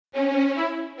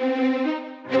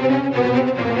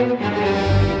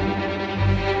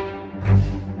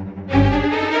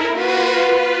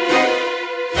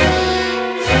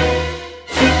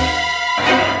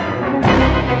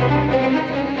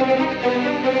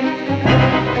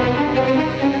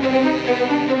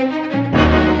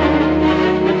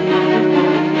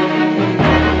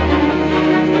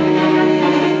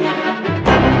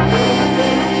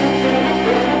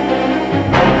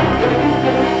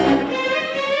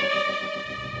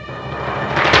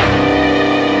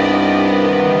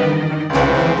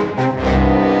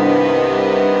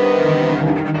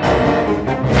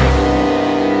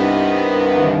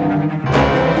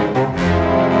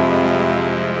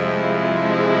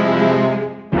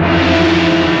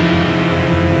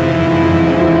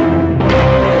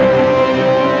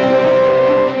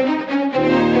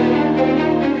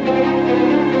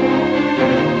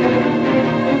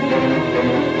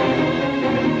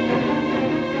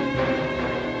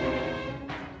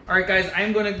Alright guys,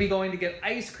 I'm going to be going to get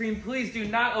ice cream. Please do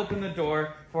not open the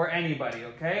door for anybody,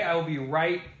 okay? I will be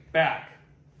right back.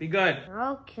 Be good.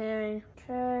 Okay.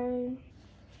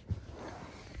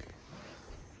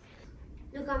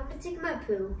 Look, I'm gonna take my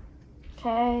poo.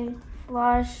 Okay.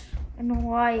 Flush and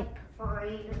wipe.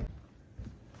 Fine.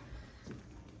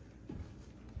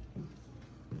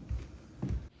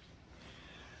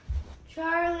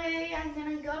 Charlie, I'm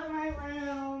gonna go to my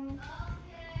room.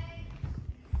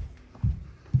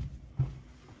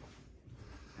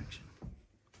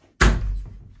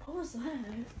 What was that?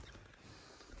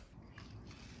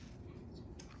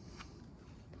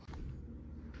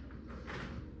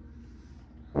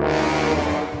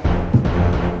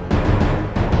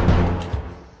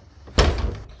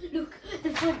 Look, the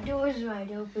front door is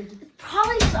wide open.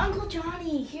 Probably it's Uncle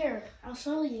Johnny. Here, I'll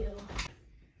show you.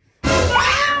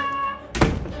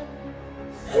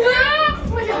 Oh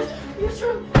my gosh, you're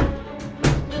true.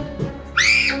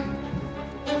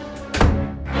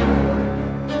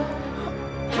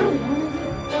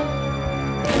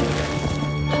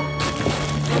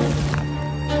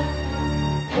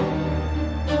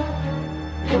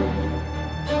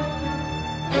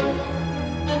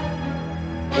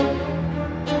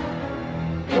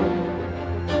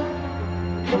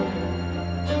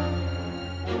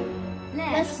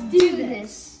 Let's do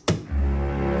this.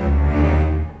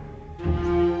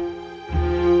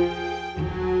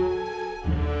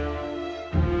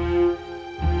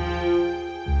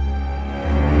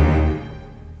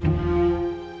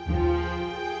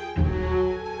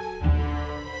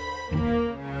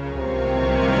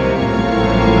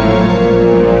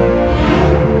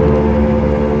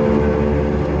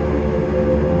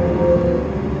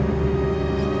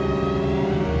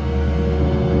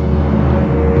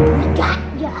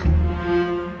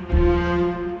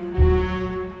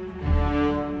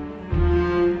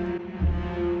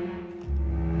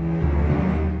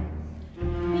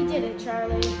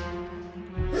 Charlie.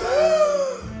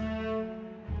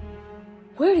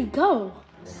 Where'd he go?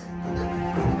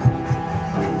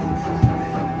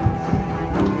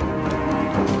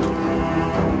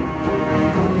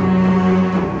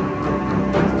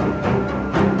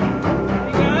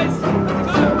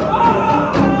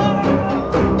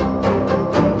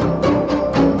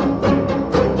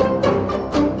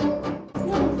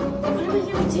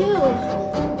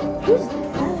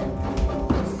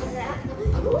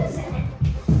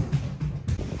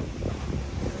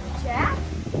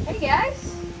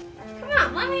 Guys, come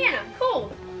on, let me in. I'm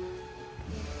cold.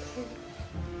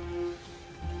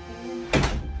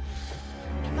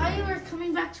 I thought you were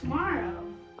coming back tomorrow.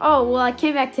 Oh, well, I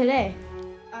came back today.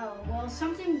 Oh, well,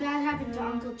 something bad happened to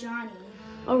Uncle Johnny.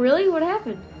 Oh, really? What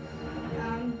happened?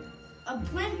 A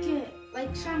blanket,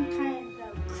 like some kind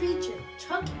of creature,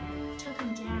 took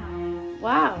him down.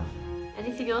 Wow.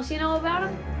 Anything else you know about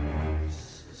him?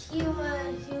 He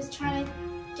was trying to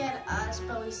get us,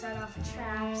 but we set off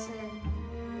traps, and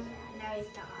yeah, now he's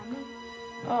gone.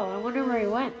 Oh, I wonder where he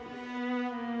went.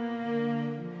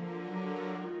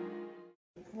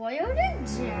 Where did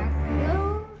Jack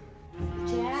go?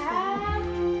 Jack,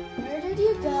 where did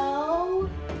you go?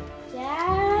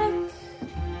 Jack,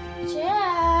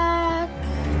 Jack.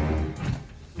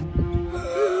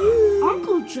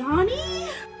 Uncle Johnny?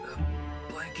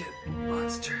 The blanket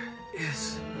monster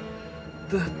is...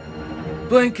 The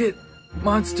blanket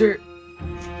monster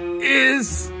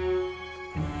is...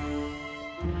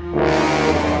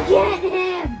 Get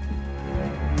him!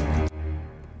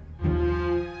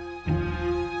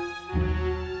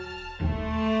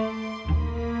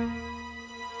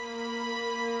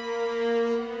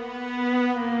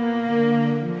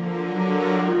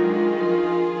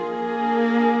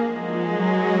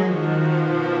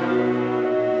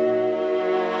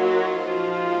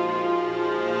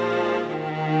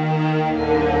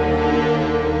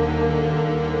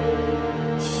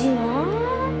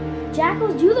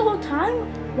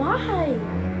 Why?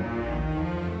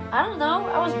 I don't know.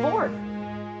 I was bored.